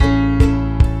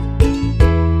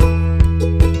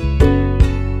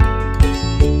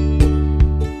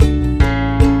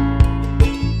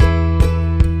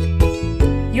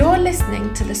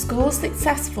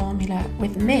Success Formula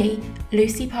with me,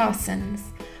 Lucy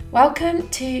Parsons. Welcome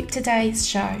to today's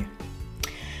show.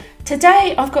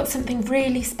 Today I've got something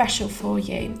really special for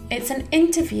you. It's an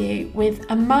interview with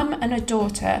a mum and a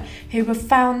daughter who were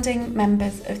founding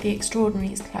members of the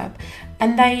Extraordinaries Club,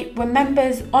 and they were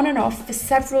members on and off for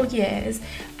several years,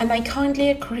 and they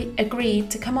kindly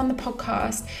agreed to come on the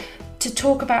podcast to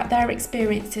talk about their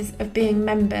experiences of being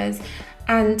members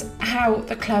and how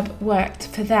the club worked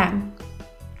for them.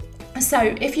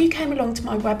 So if you came along to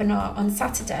my webinar on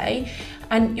Saturday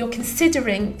and you're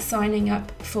considering signing up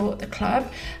for the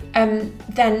club,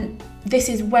 then this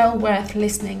is well worth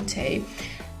listening to.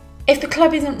 If the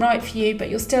club isn't right for you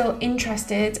but you're still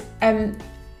interested,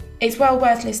 it's well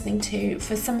worth listening to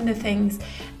for some of the things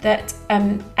that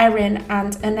Erin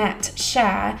and Annette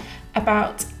share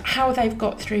about how they've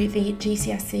got through the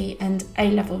GCSE and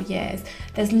A-level years.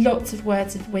 There's lots of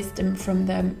words of wisdom from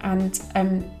them, and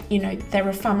they're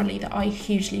a family that I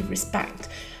hugely respect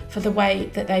for the way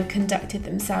that they've conducted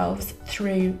themselves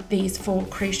through these 4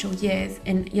 crucial years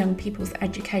in young people's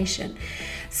education.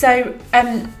 So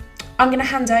I'm going to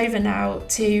hand over now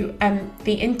to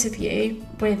the interview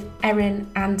with Erin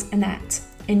and Annette.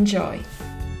 Enjoy.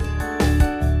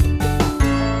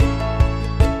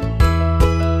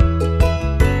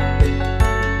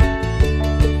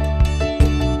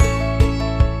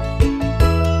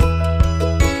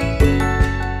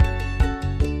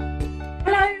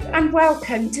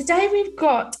 Welcome. Today we've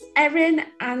got Erin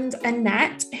and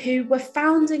Annette, who were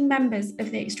founding members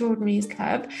of the Extraordinaries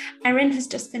Club. Erin has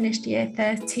just finished year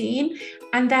 13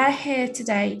 and they're here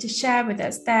today to share with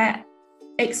us their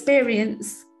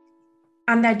experience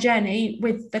and their journey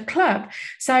with the club.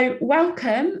 So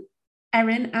welcome,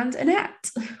 Erin and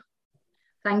Annette.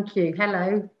 Thank you.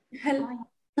 Hello. Hello.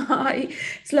 Hi.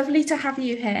 It's lovely to have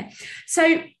you here.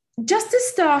 So just to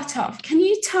start off, can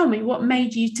you tell me what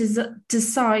made you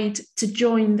decide to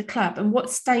join the club and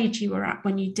what stage you were at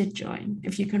when you did join,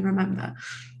 if you can remember?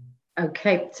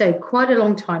 Okay, so quite a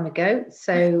long time ago.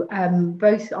 So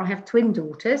I have twin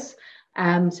daughters.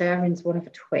 So Erin's one of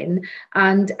a twin,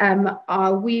 and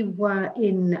we were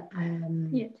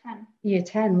in year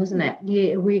 10, wasn't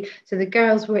it? So the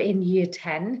girls were in year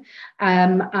 10,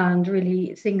 and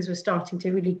really things were starting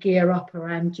to really gear up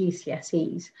around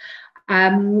GCSEs.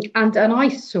 And I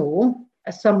saw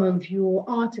some of your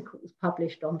articles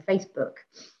published on Facebook.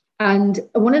 And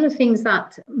one of the things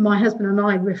that my husband and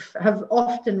I have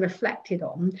often reflected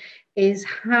on is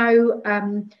how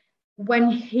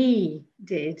when he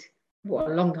did, a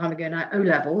long time ago now,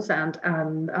 O-levels and,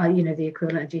 the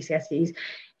equivalent of GCSEs,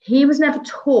 he was never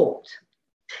taught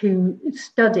to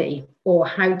study or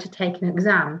how to take an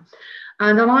exam.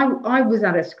 And I was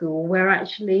at a school where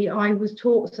actually I was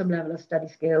taught some level of study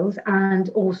skills and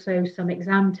also some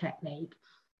exam technique.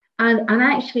 And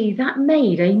actually that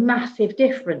made a massive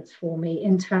difference for me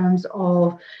in terms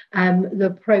of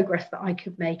the progress that I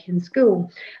could make in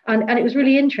school. And it was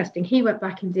really interesting. He went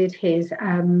back and did his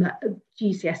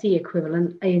GCSE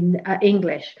equivalent in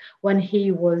English when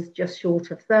he was just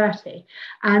short of 30.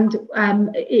 And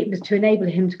it was to enable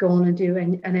him to go on and do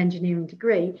an engineering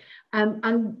degree.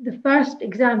 And the first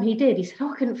exam he did, he said,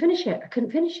 I couldn't finish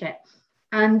it.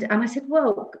 And I said,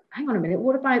 well, hang on a minute,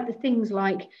 what about the things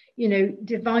like,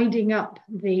 dividing up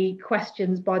the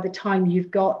questions by the time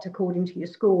you've got according to your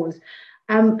scores?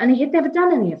 And he had never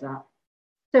done any of that.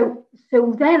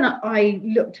 So then I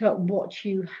looked at what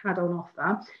you had on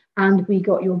offer and we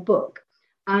got your book.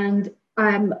 And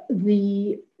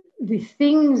the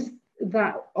things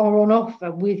that are on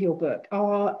offer with your book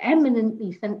are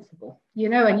eminently sensible,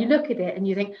 and you look at it and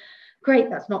you think, great,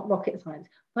 that's not rocket science.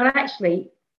 But actually,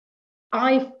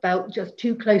 I felt just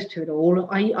too close to it all.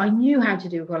 I knew how to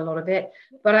do quite a lot of it,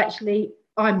 but actually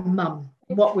I'm mum.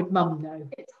 What would mum know?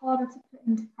 It's harder to put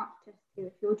into practice too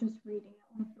if you're just reading it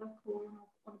on a book or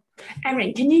on a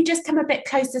Erin, can you just come a bit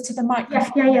closer to the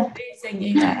microphone? Yeah. Losing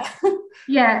you there.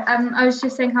 Yeah, I was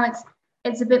just saying how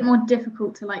it's a bit more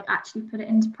difficult to actually put it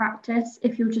into practice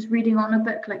if you're just reading on a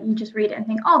book. You just read it and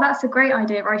think, oh, that's a great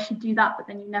idea, or I should do that, but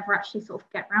then you never actually sort of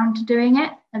get around to doing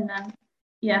it, and then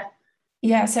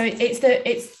Yeah, so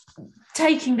it's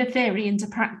taking the theory into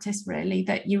practice really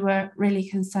that you were really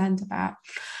concerned about.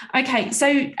 Okay, so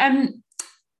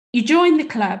you joined the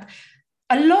club.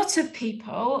 A lot of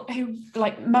people who,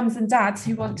 like mums and dads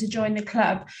who want to join the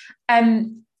club,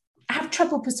 have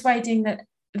trouble persuading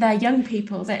their young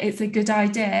people that it's a good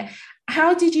idea.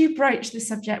 How did you broach the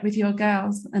subject with your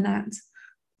girls, Annette?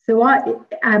 So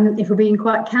if we're being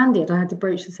quite candid, I had to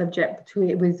broach the subject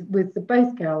with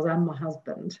both girls and my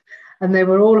husband, and they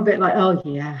were all a bit like, oh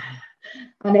yeah,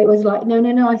 And it was like,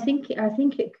 no, I think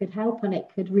it could help and it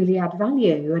could really add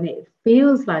value. And it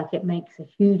feels like it makes a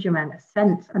huge amount of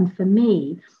sense. And for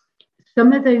me,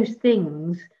 some of those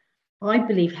things, I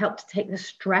believe, help to take the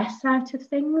stress out of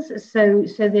things. So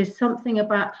there's something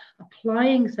about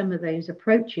applying some of those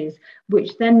approaches,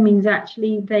 which then means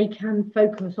actually they can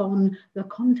focus on the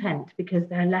content because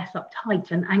they're less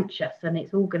uptight and anxious and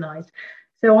it's organized.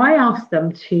 So I asked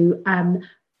them to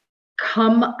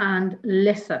come and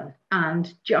listen,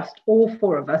 and just all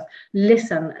four of us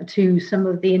listen to some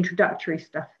of the introductory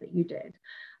stuff that you did,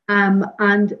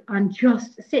 and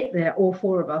just sit there, all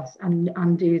four of us,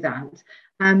 and do that,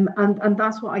 and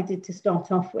that's what I did to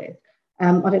start off with.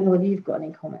 I don't know whether you've got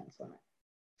any comments on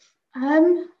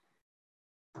it.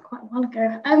 Quite a while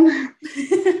ago.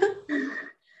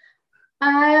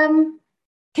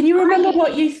 Can you remember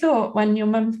what you thought when your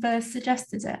mum first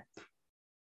suggested it?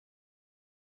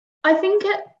 I think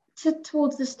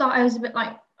towards the start, I was a bit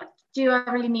like, do I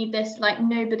really need this? Like,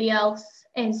 nobody else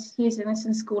is using this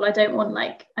in school. I don't want,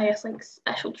 like, I guess, like,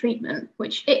 special treatment,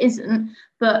 which it isn't.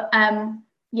 But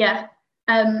yeah.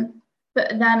 But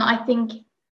then I think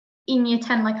in year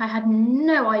 10, like, I had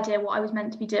no idea what I was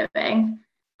meant to be doing.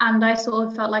 And I sort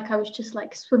of felt like I was just,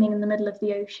 like, swimming in the middle of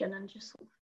the ocean and just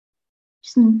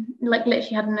like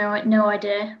literally had no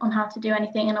idea on how to do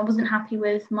anything, and I wasn't happy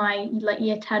with my like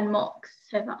year 10 mocks,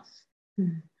 so that's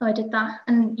so I did that.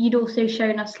 And you'd also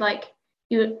shown us, like,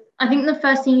 I think the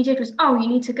first thing you did was, oh, you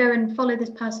need to go and follow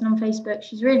this person on Facebook,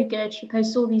 she's really good, she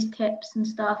posts all these tips and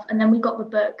stuff. And then we got the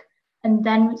book, and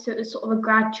then so it was sort of a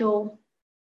gradual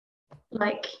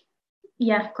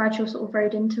sort of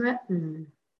road into it.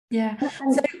 Yeah.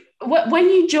 So when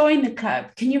you joined the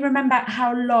club, can you remember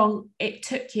how long it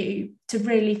took you to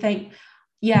really think,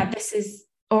 yeah, this is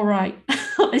all right,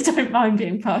 I don't mind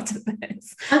being part of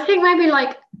this? I think maybe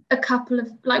like a couple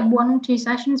of, like, 1 or 2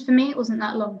 sessions. For me it wasn't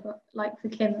that long, but like for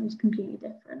Kim it was completely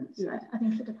different. So I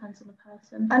think it depends on the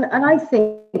person. And I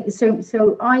think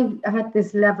so I had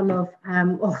this level of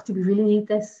do we really need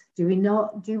this? Do we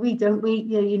not? Do we? Don't we?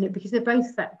 You know, because they're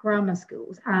both at grammar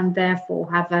schools and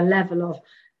therefore have a level of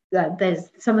there's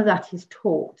some of that is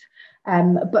taught,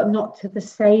 but not to the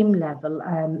same level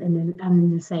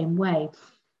in the same way.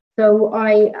 So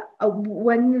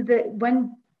when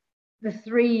the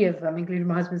three of them, including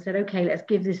my husband, said, okay, let's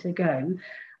give this a go.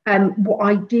 What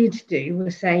I did do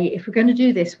was say, if we're going to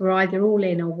do this, we're either all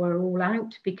in or we're all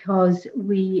out, because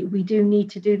we do need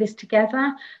to do this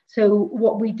together. So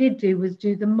what we did do was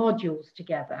do the modules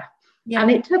together. Yeah.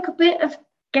 And it took a bit of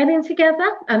getting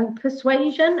together and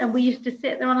persuasion. And we used to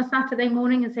sit there on a Saturday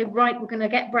morning and say, right, we're going to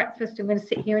get breakfast. I'm going to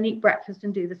sit here and eat breakfast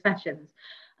and do the sessions.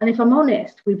 And if I'm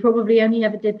honest, we probably only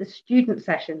ever did the student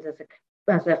sessions as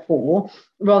a 4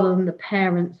 rather than the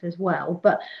parents as well.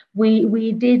 But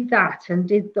we did that and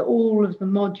did all of the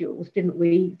modules, didn't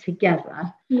we,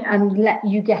 together? Yeah. And let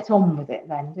you get on with it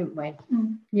then, didn't we?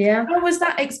 Yeah. How was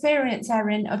that experience,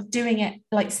 Erin, of doing it,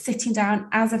 like sitting down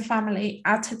as a family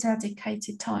at a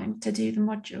dedicated time to do the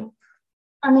module?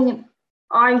 I mean,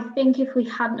 I think if we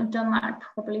hadn't have done that, I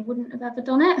probably wouldn't have ever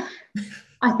done it.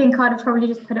 I think I'd have probably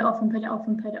just put it off and put it off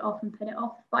and put it off and put it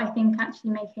off. But I think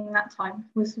actually making that time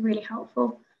was really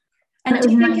helpful. And do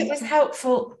you think it was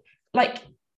helpful, like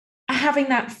having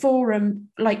that forum,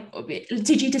 like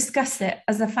did you discuss it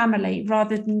as a family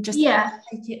rather than just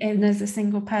take it in as a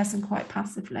single person quite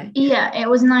passively? Yeah, it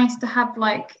was nice to have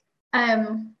like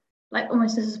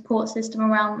almost a support system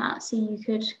around that, so you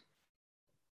could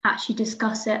actually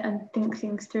discuss it and think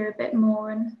things through a bit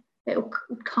more, and it will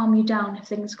calm you down if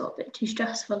things got a bit too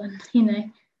stressful, and it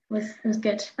was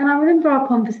good. And I remember our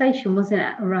conversation, wasn't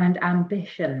it, around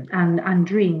ambition and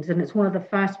dreams, and it's one of the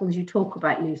first ones you talk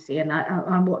about, Lucy, and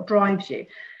what drives you.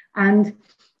 And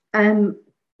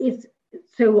it's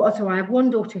so I have one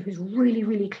daughter who's really,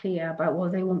 really clear about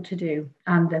what they want to do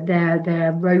and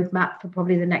their roadmap for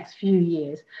probably the next few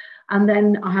years. And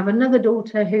then I have another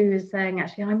daughter who is saying,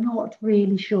 actually, I'm not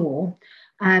really sure,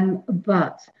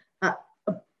 but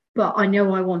I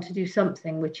know I want to do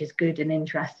something which is good and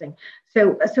interesting.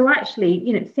 So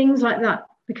actually, things like that,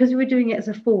 because we were doing it as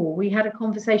a 4, we had a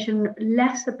conversation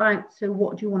less about, so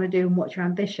what do you want to do and what's your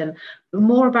ambition, but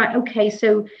more about, okay,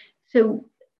 so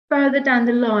further down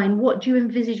the line, what do you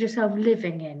envisage yourself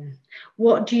living in?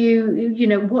 What do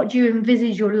you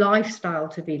envisage your lifestyle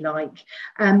to be like?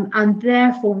 And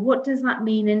therefore, what does that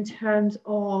mean in terms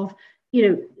of,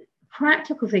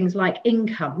 practical things like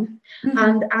income?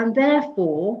 And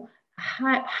therefore,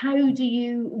 how do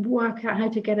you work out how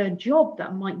to get a job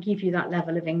that might give you that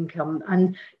level of income?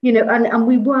 And and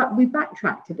we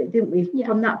backtracked a bit, didn't we,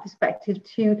 from that perspective,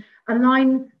 to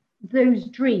align those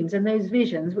dreams and those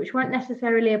visions, which weren't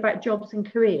necessarily about jobs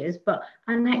and careers, but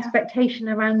an expectation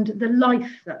around the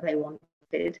life that they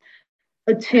wanted,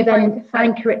 to then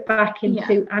anchor it back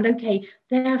into, and okay,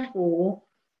 therefore,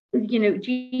 you know,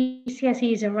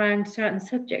 GCSEs around certain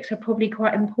subjects are probably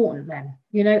quite important then,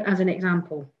 you know, as an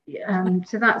example.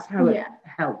 So that's how it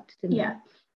helped, didn't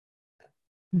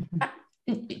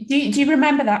it? Do you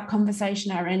remember that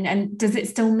conversation, Erin? And does it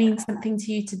still mean something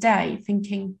to you today,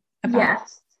 thinking about?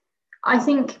 Yes, I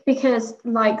think because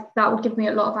like that would give me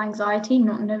a lot of anxiety,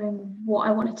 not knowing what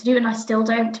I wanted to do, and I still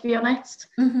don't, to be honest.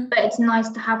 But it's nice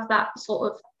to have that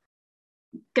sort of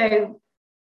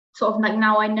like,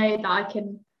 now I know that I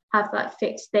can have that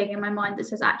fixed thing in my mind that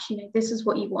says, actually, no, this is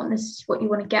what you want, this is what you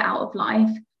want to get out of life.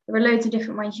 There are loads of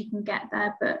different ways you can get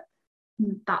there, but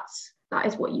that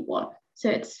is what you want. So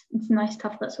it's nice to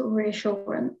have that sort of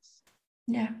reassurance.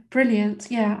 Yeah, brilliant.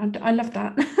 Yeah, I love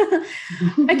that.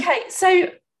 Okay, so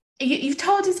you've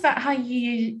told us about how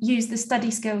you use the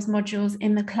study skills modules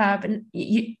in the club and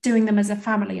you doing them as a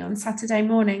family on Saturday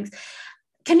mornings.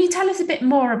 Can you tell us a bit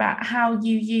more about how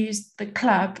you use the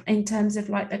club in terms of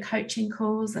like the coaching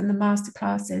calls and the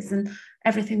masterclasses and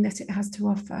everything that it has to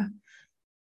offer?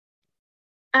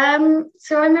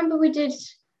 So I remember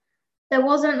there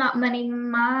wasn't that many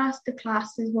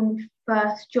masterclasses when we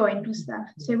first joined, was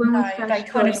there? So when we first they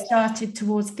kind of started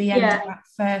towards the end of that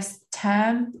first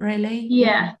term, really.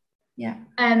 Yeah.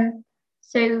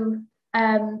 So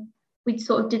we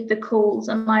sort of did the calls,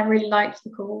 and I really liked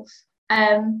the calls.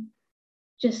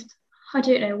 Just, I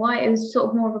don't know why, it was sort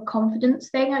of more of a confidence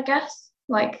thing, I guess,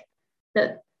 like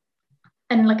that,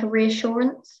 and like a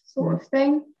reassurance sort of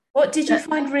thing. What did you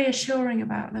find reassuring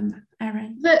about them,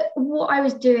 Erin? That what I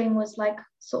was doing was like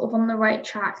sort of on the right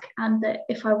track, and that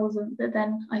if I wasn't, that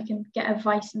then I can get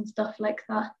advice and stuff like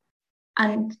that.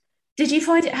 And did you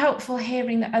find it helpful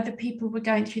hearing that other people were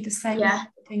going through the same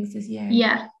things as you?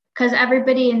 Yeah, because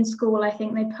everybody in school, I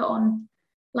think they put on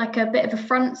like a bit of a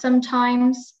front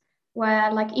sometimes,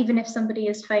 where like even if somebody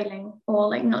is failing or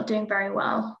like not doing very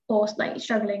well or like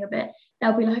struggling a bit,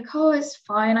 they'll be like, oh, it's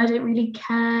fine, I don't really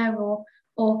care, or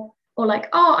like,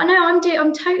 oh, I know,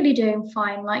 I'm totally doing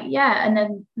fine, like, yeah, and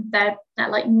then they're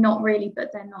like not really,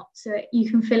 but they're not. So you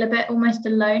can feel a bit almost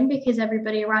alone because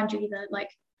everybody around you either like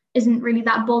isn't really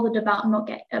that bothered about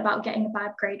getting a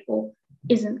bad grade, or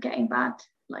isn't getting bad,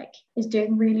 like is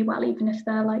doing really well even if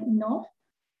they're like not.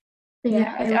 But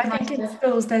I think in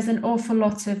schools there's an awful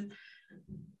lot of,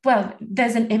 well,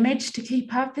 there's an image to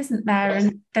keep up, isn't there?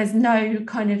 And there's no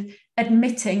kind of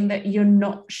admitting that you're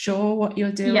not sure what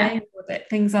you're doing, or that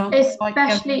things aren't,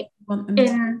 especially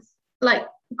in like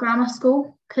grammar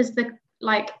school, because the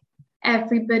like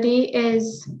everybody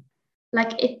is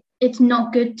like it's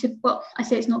not good to, well, I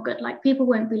say it's not good, like people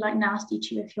won't be like nasty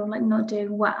to you if you're like not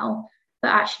doing well, but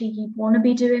actually you want to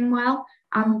be doing well,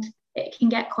 and it can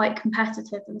get quite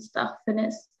competitive and stuff,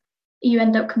 and you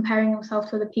end up comparing yourself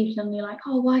to other people, and you're like,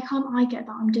 oh, why can't I get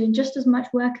that? I'm doing just as much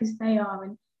work as they are,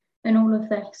 and all of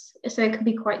this. So it can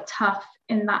be quite tough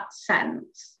in that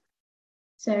sense.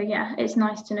 So yeah, it's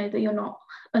nice to know that you're not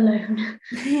alone.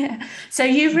 Yeah. So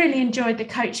you've really enjoyed the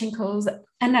coaching calls.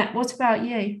 Annette, what about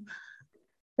you?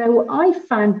 So I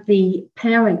found the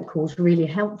parent calls really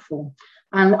helpful,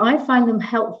 and I find them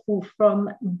helpful from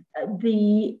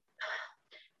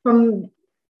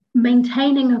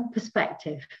maintaining a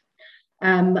perspective.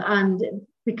 And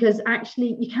because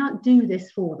actually you can't do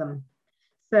this for them.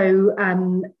 So,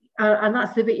 and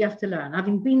that's the bit you have to learn.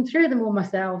 Having been through them all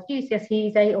myself,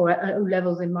 GCSEs, O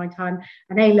levels in my time,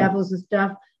 and A levels and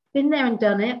stuff, been there and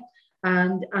done it,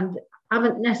 and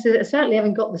certainly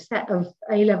haven't got the set of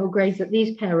A level grades that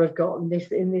these pair have got in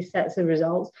this sets of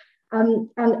results.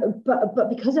 But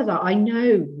because of that, I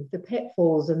know the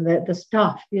pitfalls and the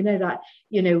stuff,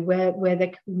 where there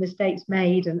could be mistakes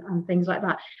made and things like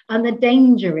that. And the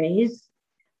danger is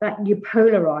that you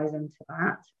polarize into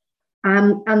that.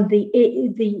 And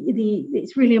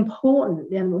it's really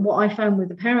important. And what I found with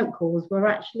the parent calls were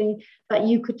actually that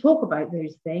you could talk about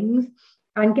those things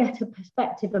and get a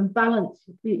perspective and balance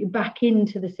back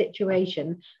into the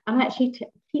situation, and actually to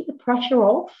keep the pressure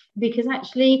off, because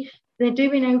actually they're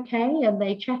doing okay and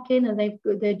they check in and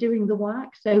they're doing the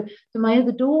work. So my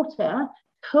other daughter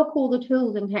took all the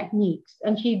tools and techniques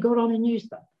and she got on and used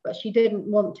them, but she didn't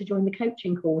want to join the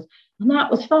coaching course, and that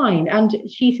was fine. And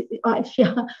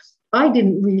I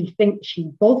didn't really think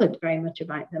she bothered very much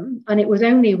about them. And it was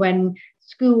only when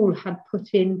school had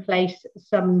put in place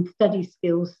some study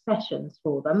skills sessions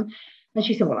for them, and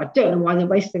she said, well, I don't know why they're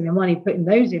wasting their money putting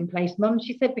those in place, Mum.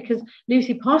 She said, because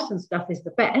Lucy Parsons stuff is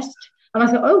the best. And I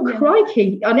thought, oh,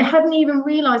 crikey. And I hadn't even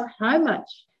realised how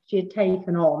much she had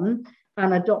taken on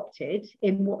and adopted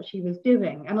in what she was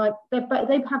doing. And but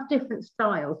they have different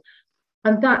styles.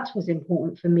 And that was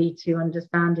important for me to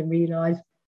understand and realise,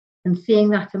 and seeing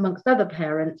that amongst other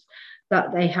parents,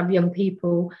 that they have young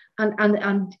people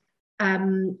and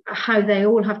how they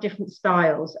all have different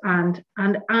styles, and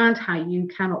how you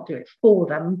cannot do it for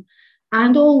them,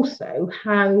 and also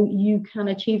how you can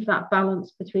achieve that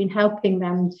balance between helping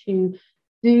them to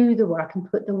do the work and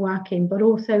put the work in, but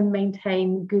also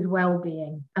maintain good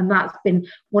well-being. And that's been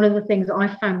one of the things that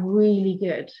I found really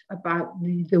good about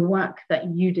the work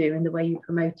that you do and the way you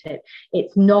promote it.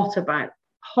 It's not about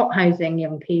hothousing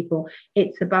young people.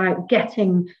 It's about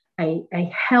getting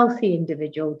a healthy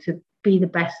individual to be the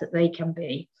best that they can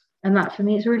be. And that for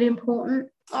me is really important.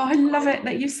 Oh, I love it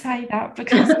that you say that,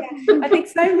 because I think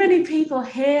so many people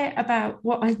hear about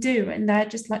what I do and they're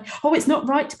just like, oh, it's not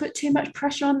right to put too much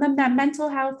pressure on them. Their mental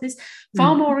health is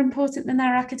far more important than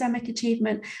their academic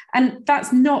achievement. And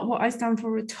that's not what I stand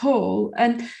for at all.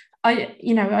 And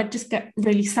I just get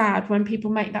really sad when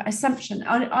people make that assumption.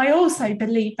 I also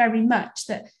believe very much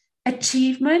that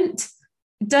achievement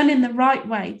done in the right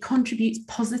way contributes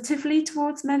positively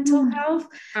towards mental health.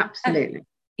 Absolutely.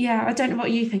 Yeah, I don't know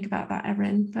what you think about that,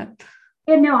 Erin, but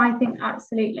yeah, no, I think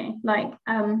absolutely. Like,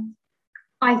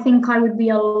 I think I would be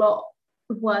a lot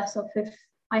worse off if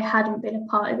I hadn't been a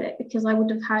part of it, because I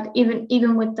would have had,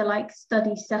 even with the like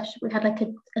study session, we had like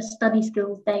a study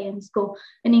skills day in school,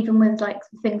 and even with like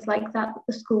things like that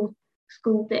the school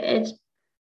did,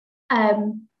 like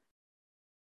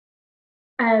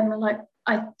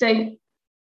I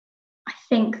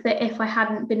think that if I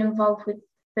hadn't been involved with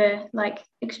the like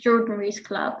Extraordinaries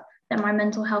club, then my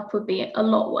mental health would be a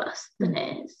lot worse than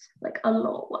it is, like a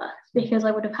lot worse, because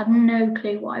I would have had no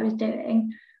clue what I was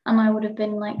doing, and I would have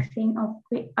been like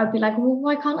I'd be like, well,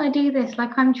 why can't I do this?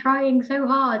 Like, I'm trying so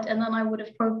hard, and then I would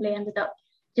have probably ended up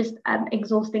just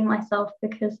exhausting myself,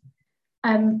 because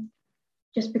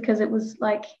just because it was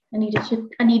like I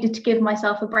needed to give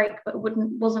myself a break, but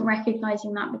wasn't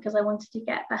recognizing that, because I wanted to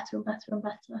get better and better and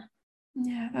better.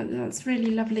 Yeah, that's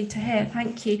really lovely to hear.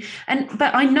 Thank you.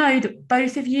 But I know that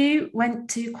both of you went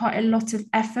to quite a lot of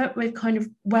effort with kind of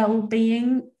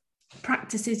well-being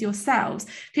practices yourselves.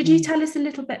 Could you tell us a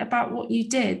little bit about what you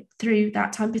did through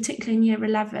that time, particularly in year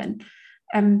 11,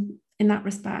 in that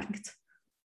respect?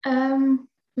 So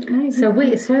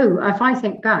if I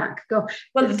think back, gosh,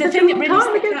 well, the thing that really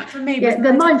stuck out for me was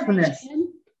the mindfulness.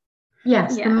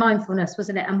 Yes, the mindfulness,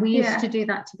 wasn't it? And we used to do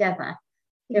that together,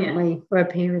 didn't we, for a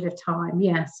period of time?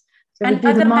 Yes. So and we do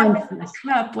other the members of mindfulness the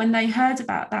club, when they heard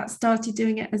about that, started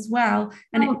doing it as well,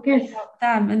 and it really helped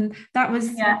them. And that was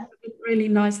really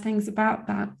nice things about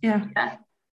that. Yeah. I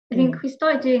think we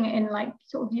started doing it in like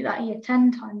sort of that year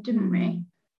 10 time, didn't we?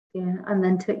 Yeah, and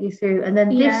then took you through. And then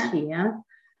this year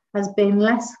has been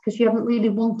less, because you haven't really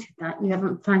wanted that. You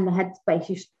haven't found the headspace.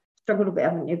 You struggled a bit,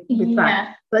 haven't you, with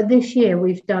that? But this year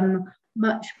we've done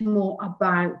much more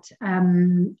about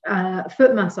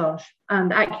foot massage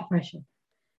and acupressure.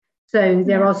 So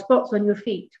there are spots on your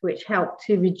feet which help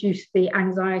to reduce the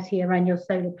anxiety around your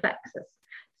solar plexus.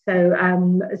 So I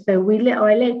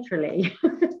literally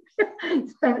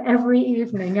spent every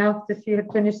evening after she had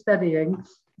finished studying,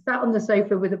 sat on the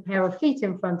sofa with a pair of feet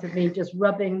in front of me, just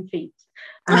rubbing feet,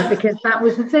 because that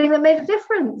was the thing that made a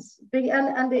difference. Did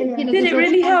it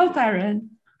really help,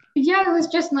 Erin? Yeah, it was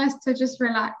just nice to just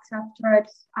relax after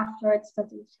I'd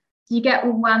studied. You get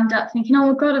all wound up thinking, oh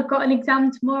my God, I've got an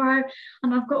exam tomorrow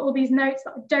and I've got all these notes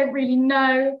that I don't really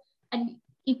know. And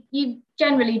you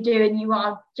generally do, and you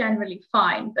are generally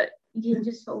fine, but you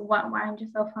just sort of wound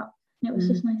yourself up. And it was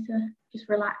just nice to just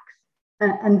relax.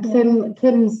 And Kim,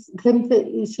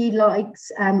 she likes,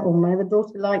 or my other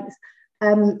daughter likes,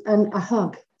 a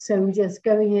hug. So just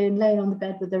going in, laying on the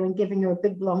bed with her and giving her a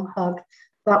big long hug.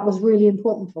 That was really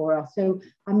important for us. So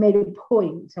I made a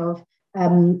point of,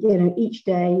 each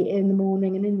day in the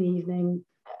morning and in the evening,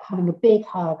 having a big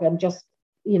hug and just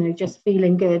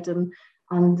feeling good, and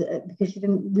because she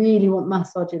didn't really want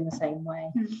massage in the same way.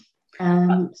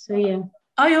 I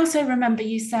also remember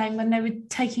you saying when they were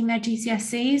taking their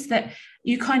GCSEs that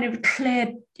you kind of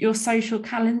cleared your social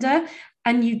calendar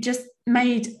and you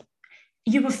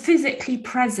were physically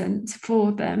present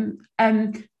for them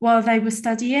while they were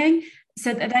studying,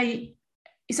 so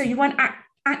you weren't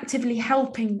actively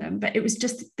helping them, but it was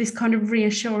just this kind of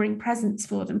reassuring presence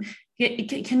for them.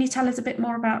 Can you tell us a bit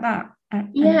more about that?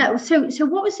 So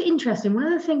what was interesting,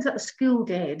 one of the things that the school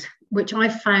did, which I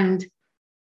found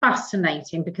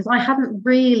fascinating, because I hadn't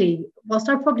really, whilst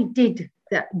I probably did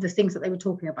the things that they were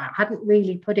talking about, hadn't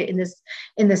really put it in this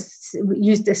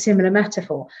used a similar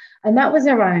metaphor, and that was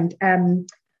around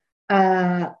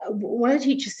one of the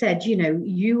teachers said,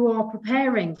 you are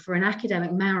preparing for an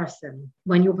academic marathon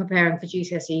when you're preparing for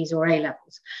GCSEs or A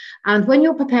levels. And when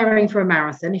you're preparing for a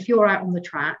marathon, if you're out on the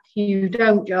track, you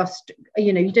don't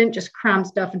just cram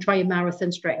stuff and try your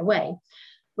marathon straight away.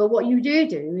 But what you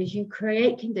do is you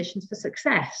create conditions for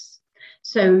success.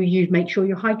 So you make sure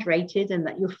you're hydrated and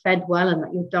that you're fed well and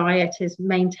that your diet is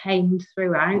maintained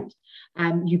throughout.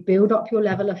 You build up your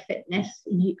level of fitness.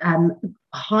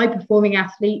 High performing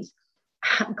athletes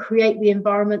create the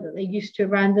environment that they're used to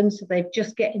around them, so they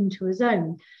just get into a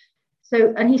zone.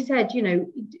 So, and he said,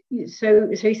 so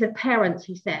he said, parents,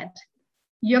 he said,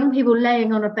 young people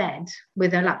laying on a bed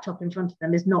with their laptop in front of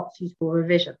them is not suitable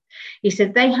revision. He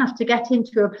said they have to get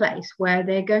into a place where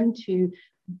they're going to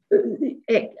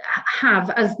have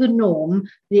as the norm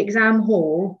the exam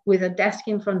hall with a desk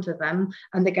in front of them,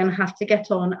 and they're going to have to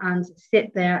get on and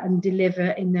sit there and deliver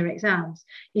in their exams.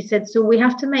 He said, so we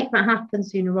have to make that happen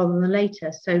sooner rather than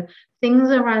later. So things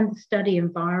around the study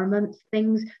environment,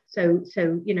 so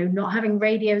not having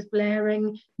radios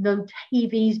blaring, no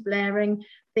TVs blaring,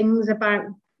 things about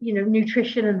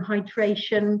nutrition and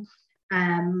hydration,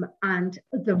 and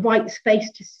the right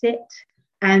space to sit,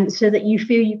 and so that you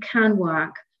feel you can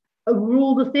work.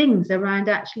 All the things around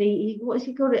actually, what does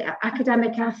he call it?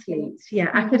 Academic athletes. Yeah,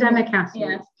 academic athletes.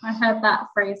 Yeah, I heard that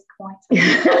phrase quite a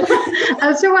lot.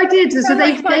 And so I did. So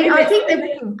I think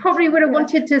they probably would have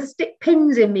wanted to stick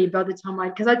pins in me by the time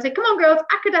because I'd say, come on, girls,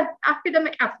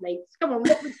 academic athletes. Come on,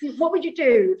 what would you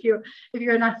do if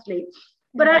you're an athlete?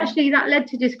 But actually that led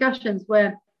to discussions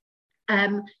where,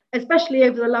 especially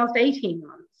over the last 18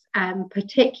 months,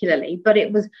 particularly, but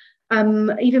it was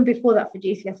even before that for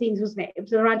GCSEs, wasn't it? It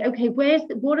was around, okay,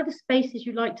 what are the spaces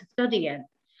you like to study in?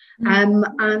 And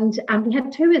we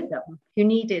had two of them who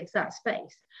needed that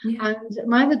space. Yeah. And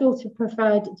my other daughter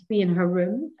preferred to be in her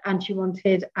room, and she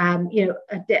wanted, a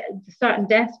certain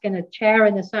desk and a chair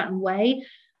in a certain way.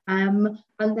 And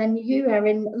then you,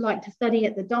 Erin, liked to study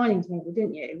at the dining table,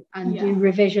 didn't you? And do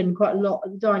revision quite a lot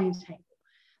at the dining table.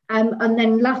 And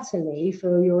then latterly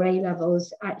for your A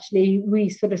levels, actually, we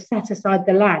sort of set aside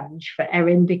the lounge for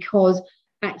Erin because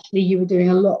actually you were doing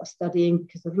a lot of studying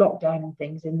because of lockdown and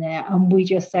things in there. And we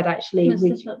just said, actually, it's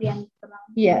just at the end of the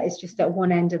lounge. Yeah, it's just at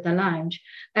one end of the lounge.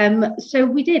 So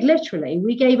we did literally,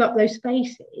 we gave up those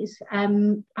spaces,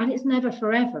 and it's never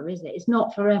forever, is it? It's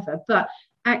not forever. But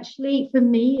actually, for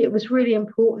me, it was really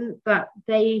important that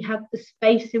they had the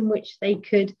space in which they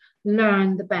could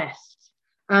learn the best.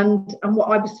 And what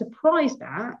I was surprised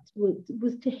at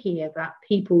was to hear that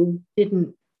people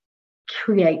didn't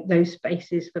create those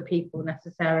spaces for people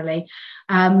necessarily.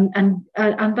 And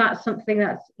that's something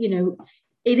that's,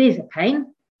 it is a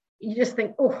pain. You just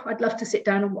think, oh, I'd love to sit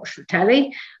down and watch the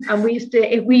telly. And we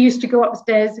used to go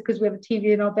upstairs because we have a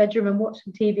TV in our bedroom and watch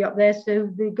some TV up there so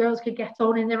the girls could get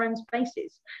on in their own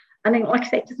spaces. And then, like I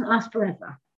say, it doesn't last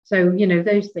forever. So,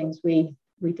 those things we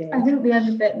did. I think the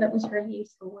other bit that was really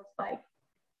useful was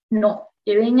not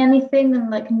doing anything and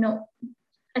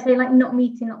not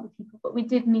meeting up with people, but we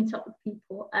did meet up with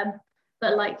people,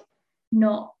 but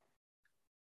not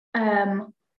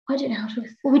I don't know how to.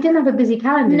 Well, we didn't have a busy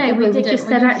calendar. No, we didn't. We just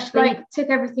said actually took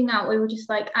everything out. We were just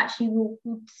actually we'll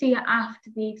see it after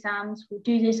the exams. We'll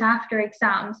do this after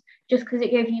exams, just because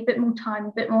it gave you a bit more time,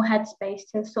 a bit more headspace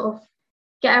to sort of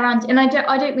get around. And I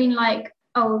don't mean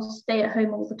stay at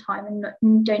home all the time and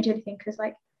don't do anything, because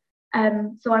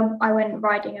so I went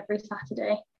riding every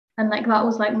Saturday, and that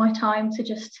was my time to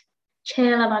just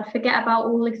chill, and I'd forget about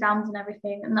all exams and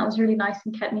everything, and that was really nice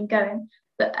and kept me going.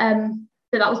 But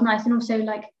that was nice. And also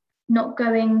not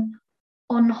going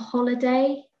on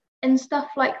holiday and stuff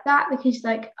like that, because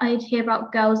I'd hear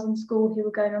about girls in school who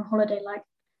were going on holiday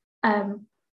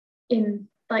in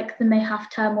the May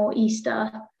half term or Easter,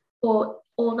 or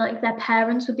their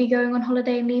parents would be going on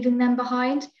holiday and leaving them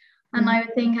behind. And I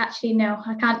would think, actually, no,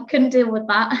 couldn't deal with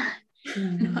that.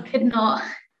 I could not.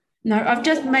 No, I've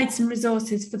just made some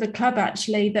resources for the club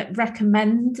actually that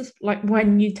recommend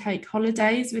when you take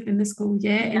holidays within the school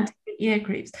year in different year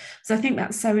groups. So I think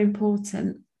that's so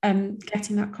important,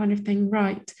 getting that kind of thing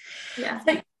right. Yeah.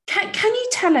 So can you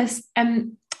tell us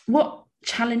what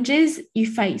challenges you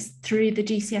faced through the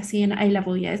GCSE and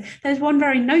A-level years? There's one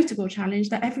very notable challenge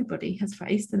that everybody has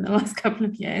faced in the last couple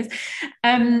of years,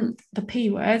 the P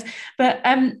word, but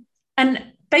and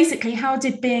basically, how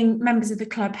did being members of the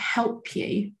club help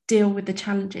you deal with the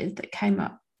challenges that came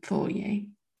up for you?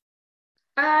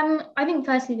 I think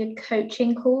firstly the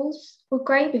coaching calls were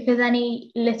great, because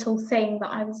any little thing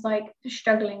that I was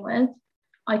struggling with,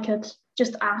 I could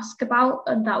just ask about,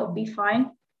 and that would be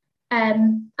fine.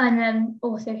 And then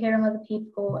also hearing other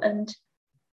people and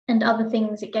other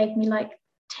things, it gave me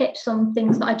tips on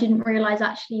things that I didn't realize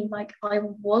actually like I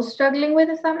was struggling with,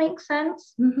 if that makes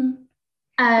sense.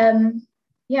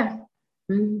 Yeah.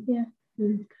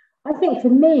 I think for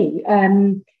me,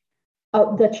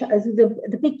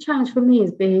 the big challenge for me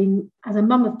is being, as a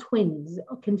mum of twins,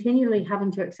 continually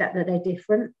having to accept that they're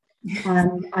different.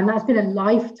 And that's been a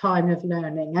lifetime of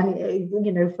learning, and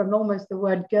you know, from almost the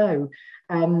word go,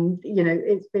 you know,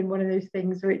 it's been one of those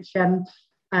things which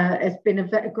has been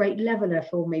a great leveler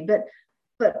for me.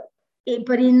 But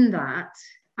in that,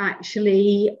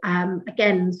 actually,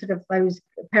 again, sort of those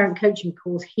parent coaching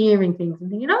calls, hearing things and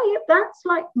thinking, oh yeah, that's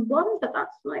like one, but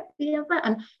that's like the other,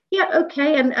 and yeah,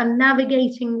 okay, and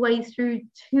navigating way through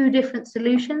two different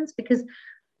solutions, because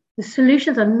the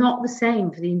solutions are not the same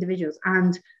for the individuals.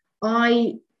 And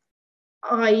I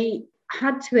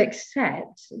had to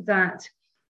accept that,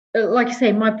 like I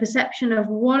say, my perception of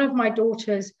one of my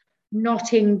daughters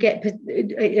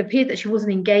it appeared that she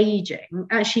wasn't engaging.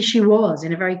 Actually, she was,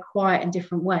 in a very quiet and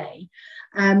different way,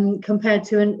 compared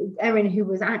to an Erin who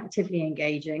was actively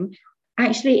engaging.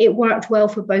 Actually, it worked well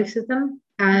for both of them,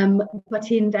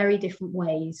 but in very different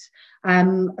ways.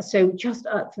 So just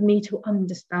for me to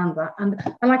understand that, and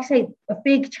like I say, a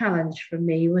big challenge for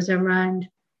me was around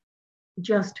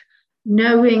just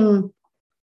knowing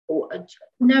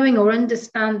or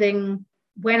understanding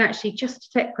when actually just to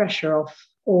take pressure off,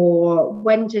 or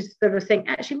when to sort of think,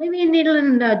 actually, maybe you need a little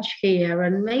nudge here,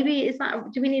 and maybe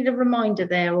do we need a reminder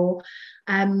there, or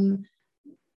and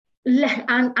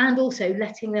also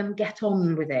letting them get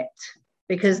on with it,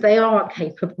 because they are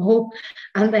capable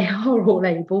and they are all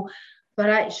able.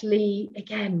 But actually,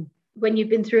 again, when you've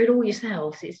been through it all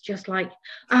yourselves, it's just like,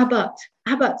 but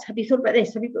have you thought about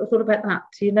this? Have you thought about that?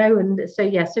 You know, and so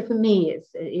yeah. So for me,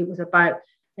 it was about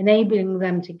enabling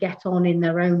them to get on in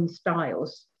their own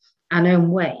styles and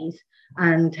own ways,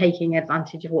 and taking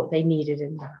advantage of what they needed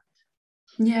in that.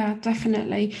 Yeah,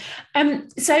 definitely.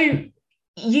 So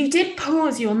you did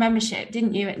pause your membership,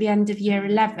 didn't you, at the end of year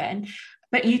 11,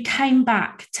 but you came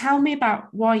back. Tell me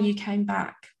about why you came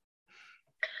back.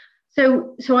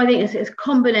 So I think it's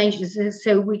combinations.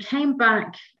 So we came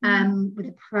back with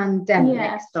the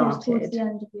pandemic started. Towards the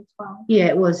end of year 12. Yeah,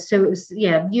 it was. So it was,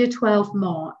 year 12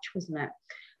 March, wasn't it?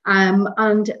 And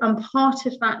part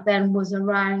of that then was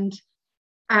around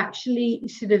actually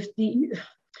sort of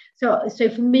so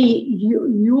for me,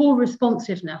 your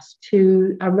responsiveness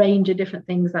to a range of different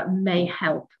things that may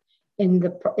help in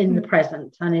the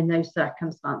present and in those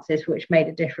circumstances, which made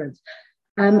a difference.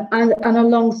 And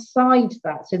alongside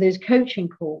that, so those coaching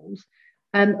calls,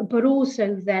 but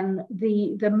also then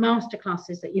the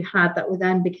masterclasses that you had that were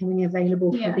then becoming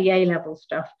available for the A-level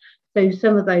stuff. So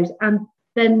some of those, and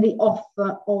then the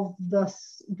offer of the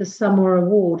summer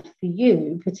award for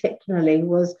you particularly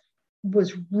was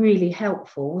really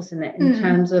helpful, wasn't it, in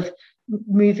terms of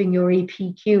moving your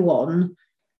EPQ on,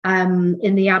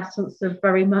 in the absence of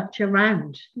very much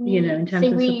around, you know, in terms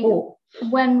of support.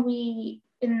 When we,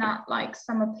 in that like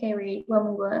summer period when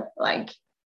we were like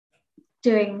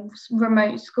doing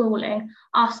remote schooling,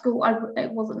 our school,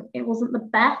 it wasn't the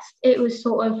best. It was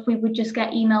sort of, we would just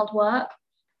get emailed work,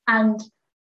 and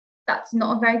that's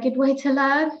not a very good way to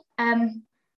learn.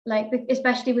 Like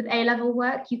especially with A-level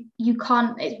work, you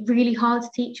can't, it's really hard to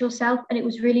teach yourself, and it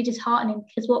was really disheartening,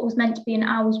 because what was meant to be an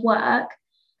hour's work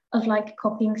of like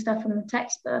copying stuff from the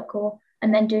textbook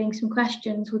and then doing some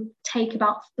questions would take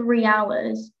about 3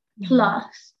 hours plus,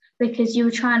 because you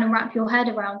were trying to wrap your head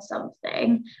around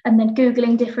something and then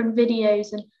Googling different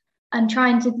videos and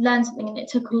trying to learn something, and it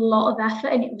took a lot of effort,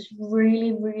 and it was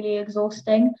really, really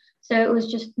exhausting. So it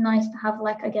was just nice to have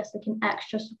like, I guess, like an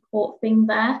extra support thing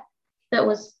there that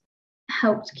was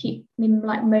helped keep me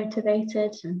like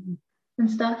motivated and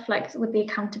stuff, like with the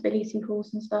accountability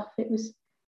calls and stuff. It was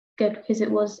good, because it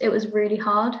was really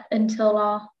hard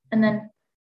until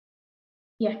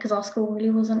because our school really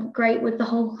wasn't great with the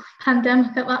whole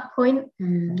pandemic at that point.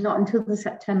 Not until the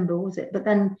September, was it? But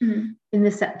then in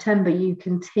the September you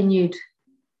continued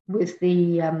with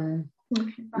the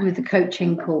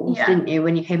coaching calls, didn't you?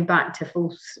 When you came back to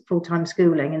full-time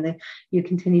schooling, and you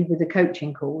continued with the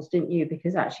coaching calls, didn't you?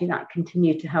 Because actually that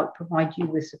continued to help provide you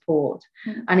with support.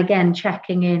 And again,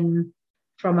 checking in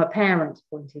from a parent's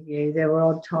point of view, there were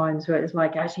odd times where it was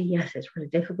like, actually, yes, it's really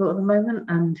difficult at the moment,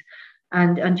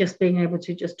 and just being able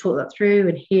to just talk that through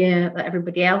and hear that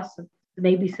everybody else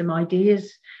maybe some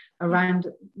ideas around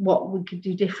what we could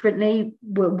do differently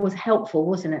was helpful,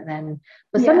 wasn't it then?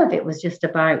 But some of it was just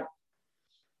about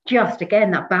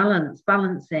again that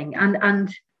balancing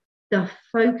and the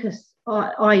focus.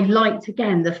 I liked,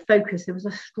 again, the focus. There was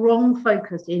a strong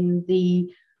focus in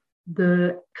the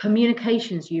the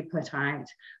communications you put out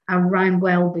around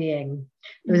well-being.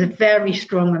 There was a very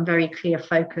strong and very clear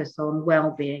focus on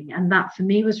well-being, and that for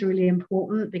me was really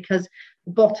important, because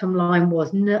the bottom line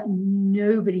was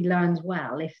nobody learns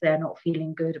well if they're not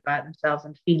feeling good about themselves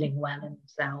and feeling well in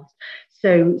themselves.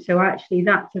 So actually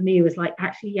that for me was like,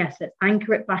 actually, yes, let's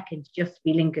anchor it back into just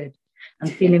feeling good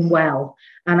and feeling well,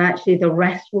 and actually the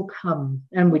rest will come,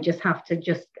 and we just have to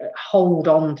just hold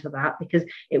on to that, because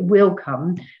it will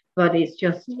come. But it's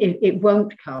just, it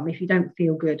won't come if you don't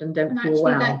feel good and don't feel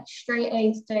well. Like, straight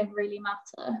A's don't really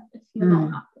matter if you're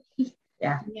not happy.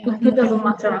 Yeah. It doesn't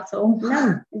matter at all.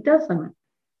 No, it doesn't.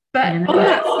 But on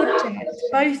that subject,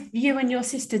 both you and your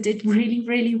sister did really,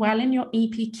 really well in your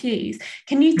EPQs.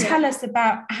 Can you tell us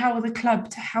about how the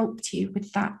club helped you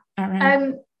with that,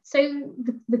 Erin? So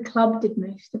the club did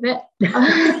most of it.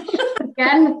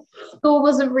 Again, school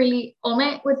wasn't really on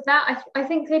it with that. I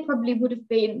think they probably would have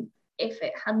been if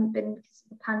it hadn't been because of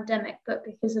the pandemic, but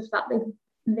because of that,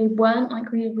 they weren't.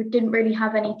 Like, we didn't really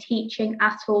have any teaching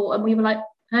at all, and we were like,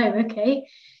 oh, okay.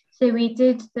 So we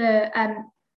did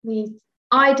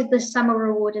I did the summer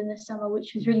award in the summer,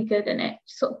 which was really good, and it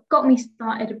sort of got me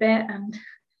started a bit,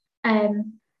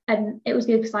 and it was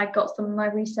good because I got some of my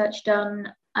research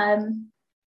done, and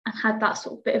had that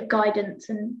sort of bit of guidance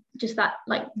and just that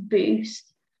like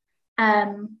boost.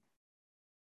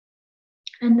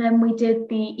 And then we did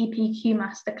the EPQ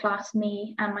masterclass,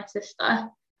 me and my sister,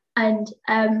 and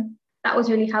that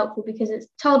was really helpful because it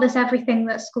told us everything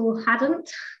that school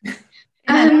hadn't.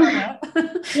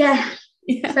 Yeah.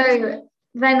 So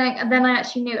then I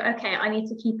actually knew, okay, I need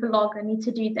to keep a log, I need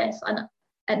to do this,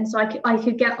 and so I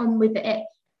could get on with it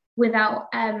without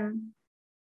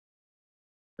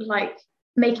like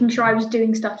making sure I was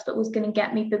doing stuff that was going to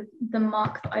get me the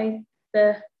mark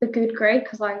that the good grade,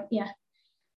 because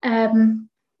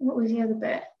what was the other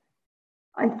bit?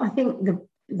 I think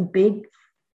the big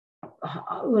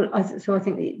so I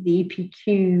think the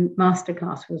EPQ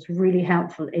masterclass was really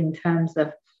helpful in terms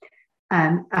of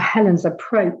Helen's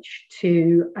approach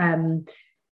to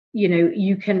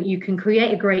you can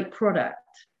create a great product,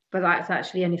 but that's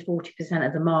actually only 40%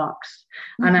 of the marks.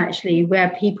 And actually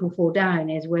where people fall down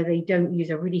is where they don't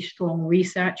use a really strong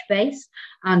research base,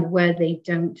 and where they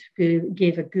don't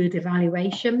give a good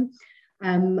evaluation.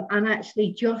 And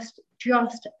actually just so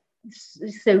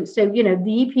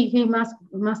the EPQ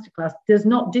masterclass does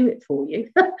not do it for you.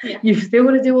 You've still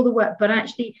got to do all the work, but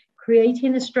actually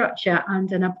creating a structure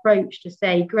and an approach to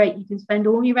say, great, you can spend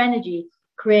all your energy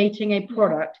creating a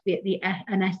product, be it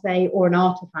an essay or an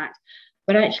artifact,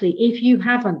 but actually if you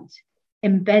haven't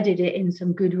embedded it in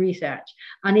some good research,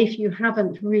 and if you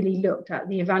haven't really looked at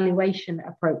the evaluation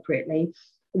appropriately,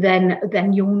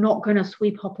 then you're not going to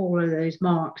sweep up all of those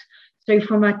marks. So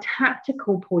from a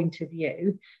tactical point of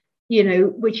view,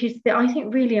 which is I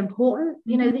think really important,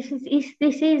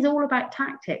 this is all about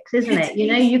tactics, isn't it?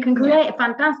 You can create a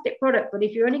fantastic product, but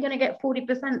if you're only going to get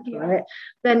 40% for it,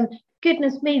 then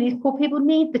goodness me, these poor people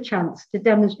need the chance to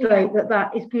demonstrate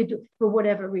that is good for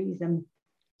whatever reason.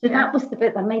 So that was the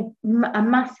bit that made a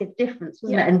massive difference,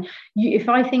 wasn't it? And if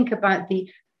I think about the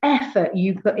effort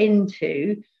you put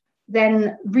into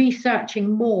then researching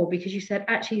more, because you said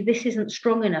actually this isn't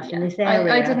strong enough in this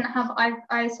area. I didn't have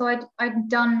I'd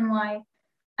done my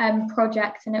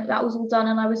project, and that was all done,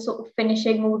 and I was sort of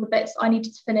finishing all the bits I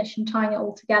needed to finish and tying it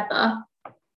all together,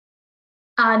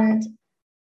 and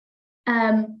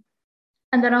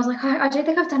then I was like, I don't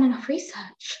think I've done enough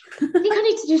research. I think I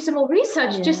need to do some more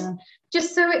research, just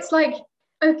so it's like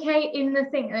okay in the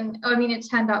thing. And I mean, it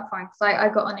turned out fine because I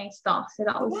got an A star, so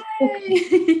that was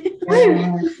okay.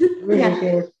 Really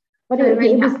good. But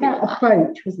it was that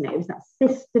approach, wasn't it? It was that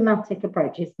systematic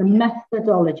approach. It's the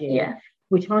methodology,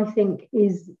 which I think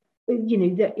is,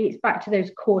 it's back to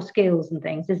those core skills and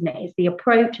things, isn't it? It's the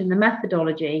approach and the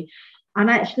methodology. And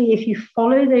actually, if you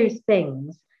follow those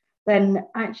things, then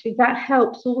actually that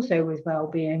helps also with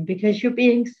well-being, because you're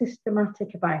being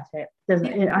systematic about it, doesn't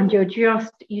it? And you're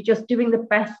just doing the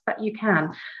best that you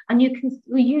can, and you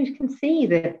can see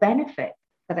the benefit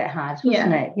that it has,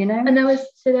 wasn't it? And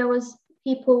there was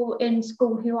people in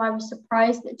school who I was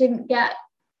surprised that didn't get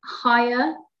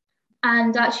higher,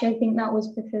 and actually I think that was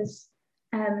because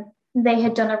they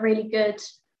had done a really good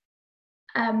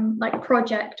like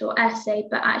project or essay,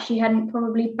 but actually hadn't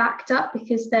probably backed up,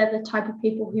 because they're the type of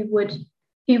people who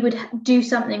would do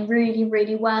something really,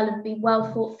 really well and be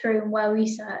well thought through and well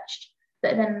researched,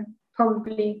 but then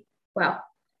probably but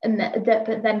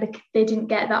then they didn't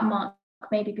get that mark,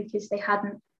 maybe because they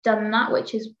hadn't done that,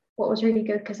 which is what was really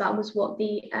good, because that was what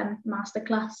the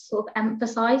masterclass sort of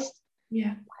emphasized.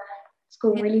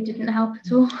 school really didn't help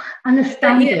at all. And the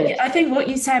standard. Yeah, I think what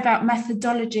you say about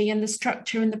methodology and the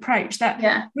structure and the approach, that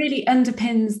really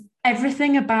underpins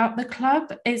everything about the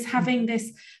club, is having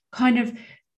this kind of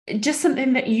just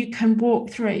something that you can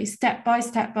walk through step by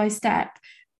step by step,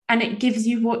 and it gives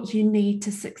you what you need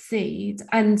to succeed.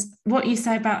 And what you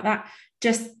say about that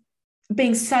just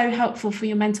being so helpful for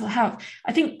your mental health.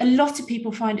 I think a lot of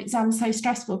people find exams so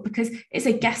stressful because it's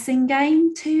a guessing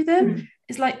game to them.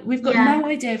 It's like, we've got no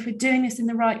idea if we're doing this in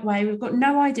the right way. We've got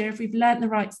no idea if we've learned the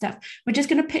right stuff. We're just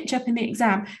going to pitch up in the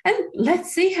exam and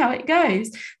let's see how it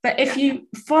goes. But if you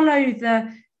follow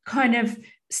the kind of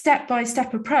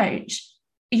step-by-step approach,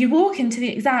 you walk into the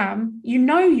exam, you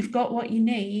know you've got what you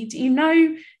need, you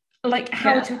know like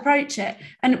how to approach it.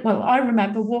 And well, I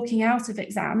remember walking out of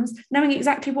exams knowing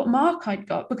exactly what mark I'd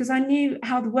got, because I knew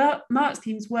how the mark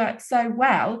schemes work so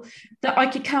well that I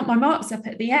could count my marks up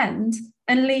at the end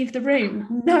and leave the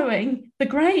room knowing the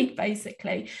grade,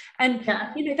 basically. And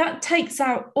you know, that takes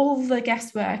out all the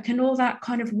guesswork and all that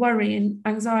kind of worry and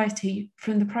anxiety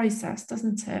from the process,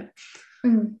 doesn't it?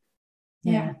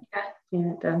 Yeah,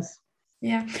 it does.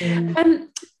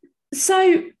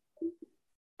 So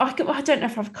I don't know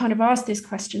if I've kind of asked this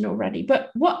question already,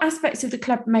 but what aspects of the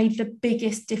club made the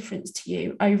biggest difference to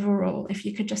you overall, if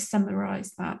you could just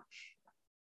summarise that?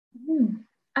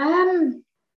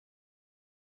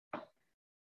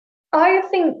 I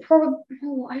think probably,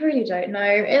 I really don't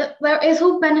know. It's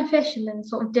all beneficial in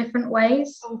sort of different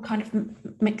ways. All kind of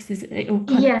mixes it all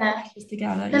kind of mixes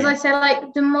together. Because I say,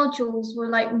 like, the modules were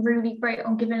like really great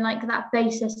on giving like that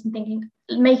basis and thinking,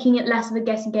 making it less of a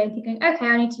guessing game, thinking, okay,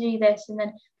 I need to do this. And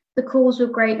then the calls were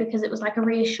great because it was like a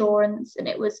reassurance, and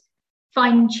it was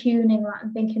fine-tuning that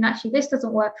and thinking, actually, this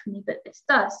doesn't work for me, but this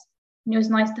does. And it was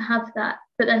nice to have that.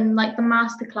 But then like the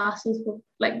master classes were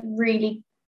like really,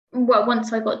 well,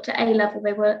 once I got to A level,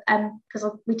 they were because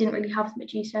we didn't really have them at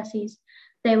GCSEs,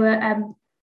 they were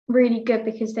really good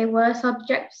because they were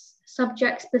subject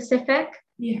specific.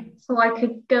 So I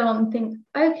could go on and think,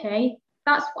 okay,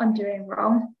 that's what I'm doing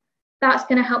wrong, that's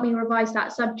going to help me revise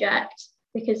that subject,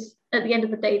 because at the end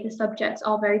of the day the subjects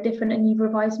are very different and you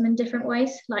revise them in different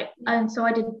ways. And so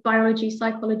I did biology,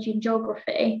 psychology and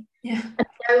geography, and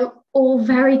they're all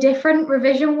very different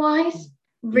revision wise,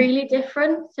 really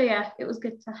different. So it was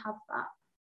good to have that.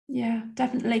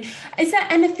 Definitely. Is there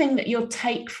anything that you'll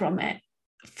take from it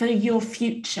for your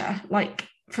future, like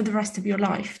for the rest of your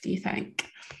life, do you think?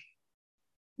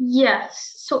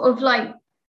 Yes, sort of like,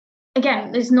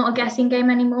 again, it's not a guessing game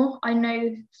anymore. I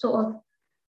know sort of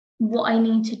what I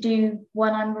need to do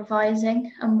when I'm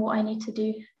revising and what I need to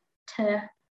do to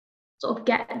sort of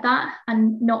get that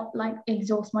and not like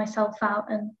exhaust myself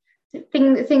out, and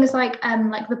things like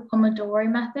the Pomodoro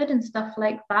method and stuff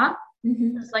like that.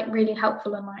 It's like really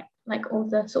helpful, and like all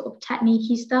the sort of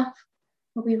technique-y stuff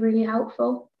will be really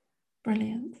helpful.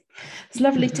 Brilliant. It's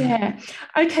lovely to hear.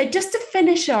 Okay, just to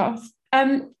finish off,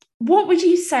 what would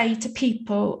you say to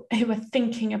people who are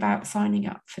thinking about signing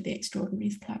up for the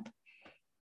Extraordinaries Club?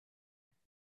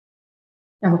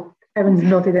 Oh, Erin's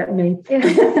nodded at me.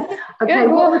 Okay,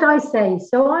 what would I say?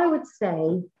 So I would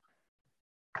say,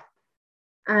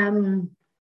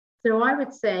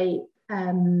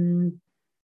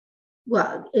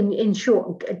 well, in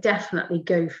short, definitely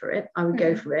go for it. I would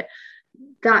go for it.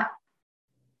 That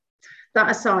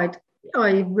aside,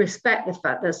 I respect the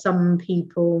fact that some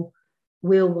people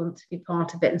will want to be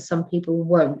part of it and some people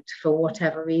won't, for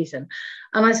whatever reason.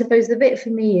 And I suppose the bit for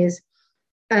me is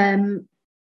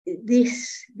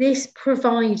this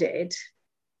provided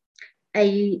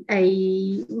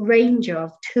a range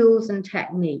of tools and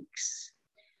techniques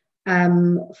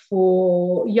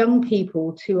for young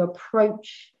people to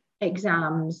approach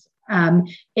exams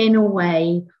in a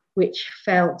way which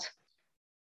felt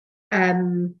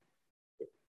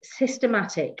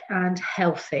systematic and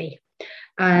healthy.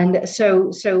 And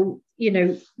so you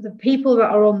know, the people that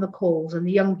are on the calls and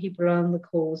the young people on the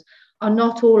calls are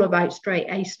not all about straight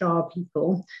A-star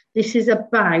people. This is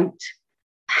about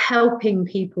helping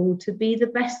people to be the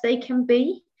best they can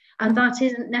be, and that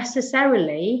isn't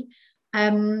necessarily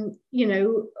you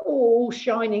know, all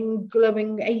shining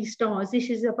glowing A-stars. This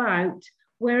is about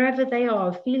wherever they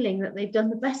are feeling that they've done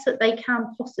the best that they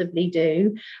can possibly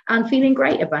do and feeling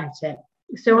great about it.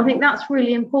 So I think that's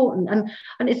really important, and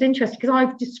it's interesting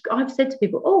because I've said to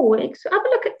people, oh, have a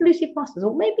look at Lucy Parsons,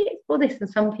 or maybe explore this, and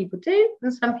some people do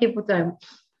and some people don't,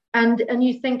 and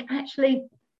you think, actually,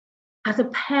 as a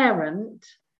parent,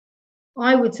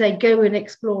 I would say go and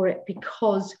explore it,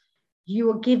 because you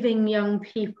are giving young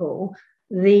people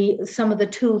some of the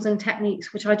tools and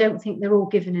techniques which I don't think they're all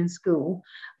given in school,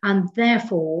 and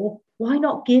therefore why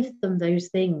not give them those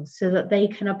things so that they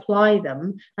can apply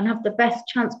them and have the best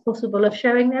chance possible of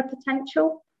showing their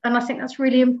potential? And I think that's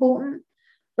really important.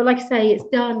 But like I say,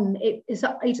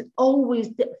 it's always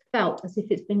felt as if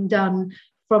it's been done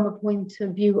from a point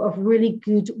of view of really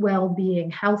good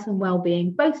well-being, health and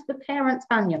well-being, both the parents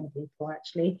and young people,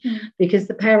 actually, because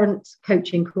the parents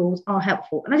coaching calls are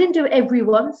helpful. And I didn't do it every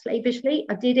one slavishly.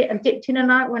 I did it and dipped in and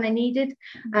out when I needed,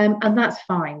 and that's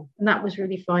fine. And that was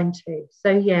really fine too.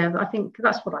 So yeah, I think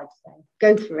that's what I'd say.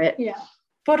 Go for it. Yeah.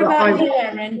 What about you,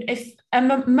 Erin?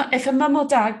 If a mum or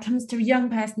dad comes to a young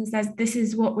person and says, this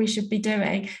is what we should be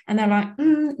doing, and they're like,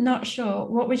 not sure,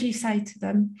 what would you say to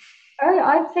them?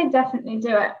 I'd say definitely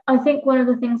do it. I think one of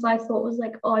the things I thought was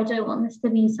like, I don't want this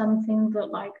to be something that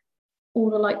like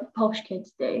all the like posh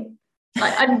kids do.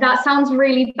 Like, that sounds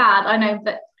really bad, I know,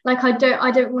 but like I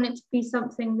don't want it to be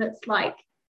something that's like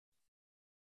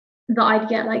that I'd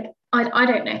get like I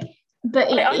don't know.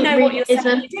 But I know really what you're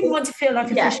saying. You didn't want to feel like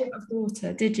a fish out of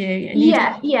water, did you? And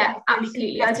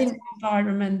absolutely. I didn't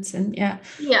environment and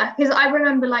because I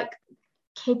remember like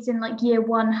kids in like year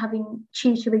one having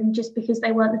tutoring just because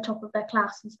they weren't the top of their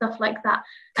class and stuff like that,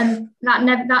 and that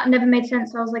never made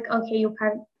sense. So I was like, okay, your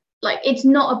parent, like, it's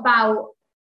not about,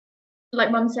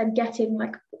 like Mum said, getting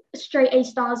like straight A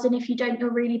stars, and if you don't,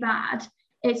 you're really bad.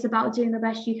 It's about doing the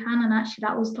best you can, and actually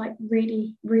that was like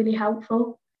really, really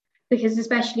helpful, because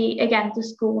especially again the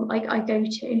school like I go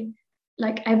to,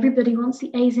 like everybody wants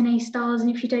the A's and A stars, and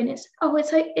if you don't, it's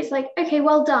like okay,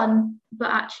 well done,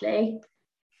 but actually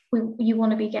you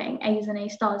want to be getting A's and A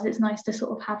stars. It's nice to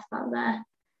sort of have that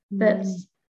there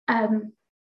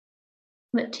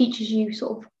that teaches you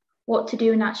sort of what to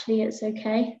do, and actually it's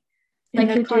okay,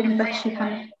 like you're doing the best you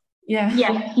can.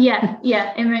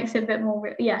 It makes it a bit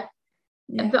more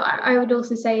but I would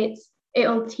also say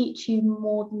it'll teach you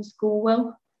more than school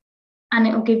will, and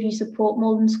it'll give you support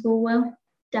more than school will,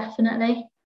 definitely.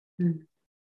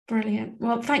 Brilliant.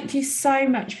 Well, thank you so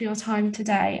much for your time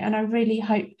today, and I really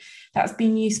hope that's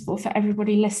been useful for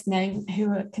everybody listening who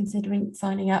are considering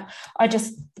signing up. I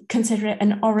just consider it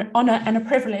an honour and a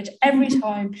privilege every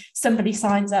time somebody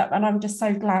signs up, and I'm just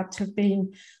so glad to have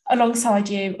been alongside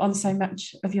you on so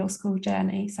much of your school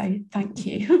journey. So thank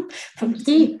you.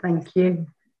 Thank you.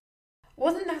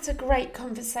 Wasn't that a great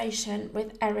conversation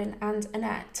with Erin and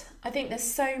Annette? I think there's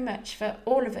so much for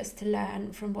all of us to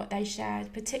learn from what they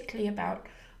shared, particularly about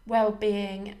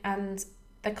well-being and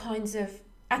the kinds of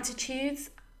attitudes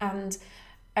and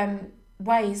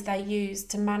ways they use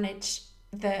to manage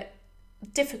the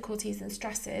difficulties and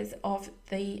stresses of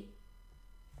the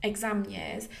exam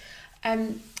years.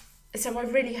 So I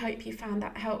really hope you found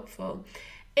that helpful.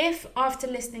 If after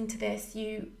listening to this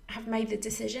you have made the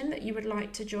decision that you would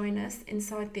like to join us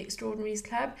inside the Extraordinaries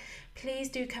Club, please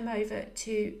do come over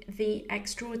to the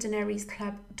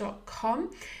extraordinariesclub.com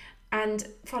and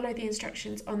follow the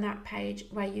instructions on that page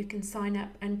where you can sign up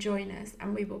and join us,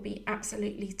 and we will be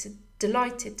absolutely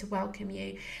delighted to welcome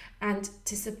you and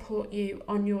to support you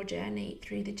on your journey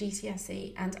through the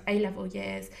GCSE and A-level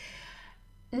years.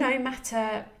 No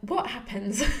matter what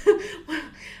happens,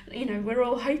 we're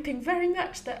all hoping very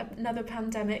much that another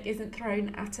pandemic isn't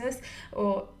thrown at us,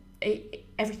 or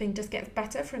everything just gets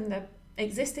better from the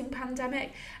existing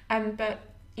pandemic. But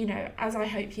as I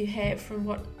hope you hear from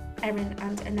what Erin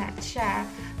and Annette share,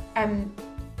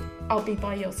 I'll be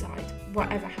by your side,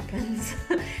 whatever happens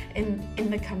in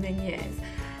the coming years.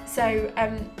 So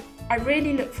I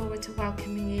really look forward to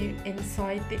welcoming you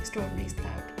inside the Extraordinaries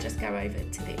Club. Just go over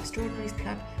to the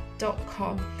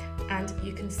extraordinariesclub.com and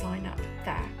you can sign up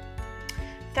there.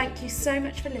 Thank you so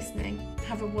much for listening.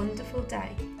 Have a wonderful day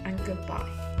and goodbye.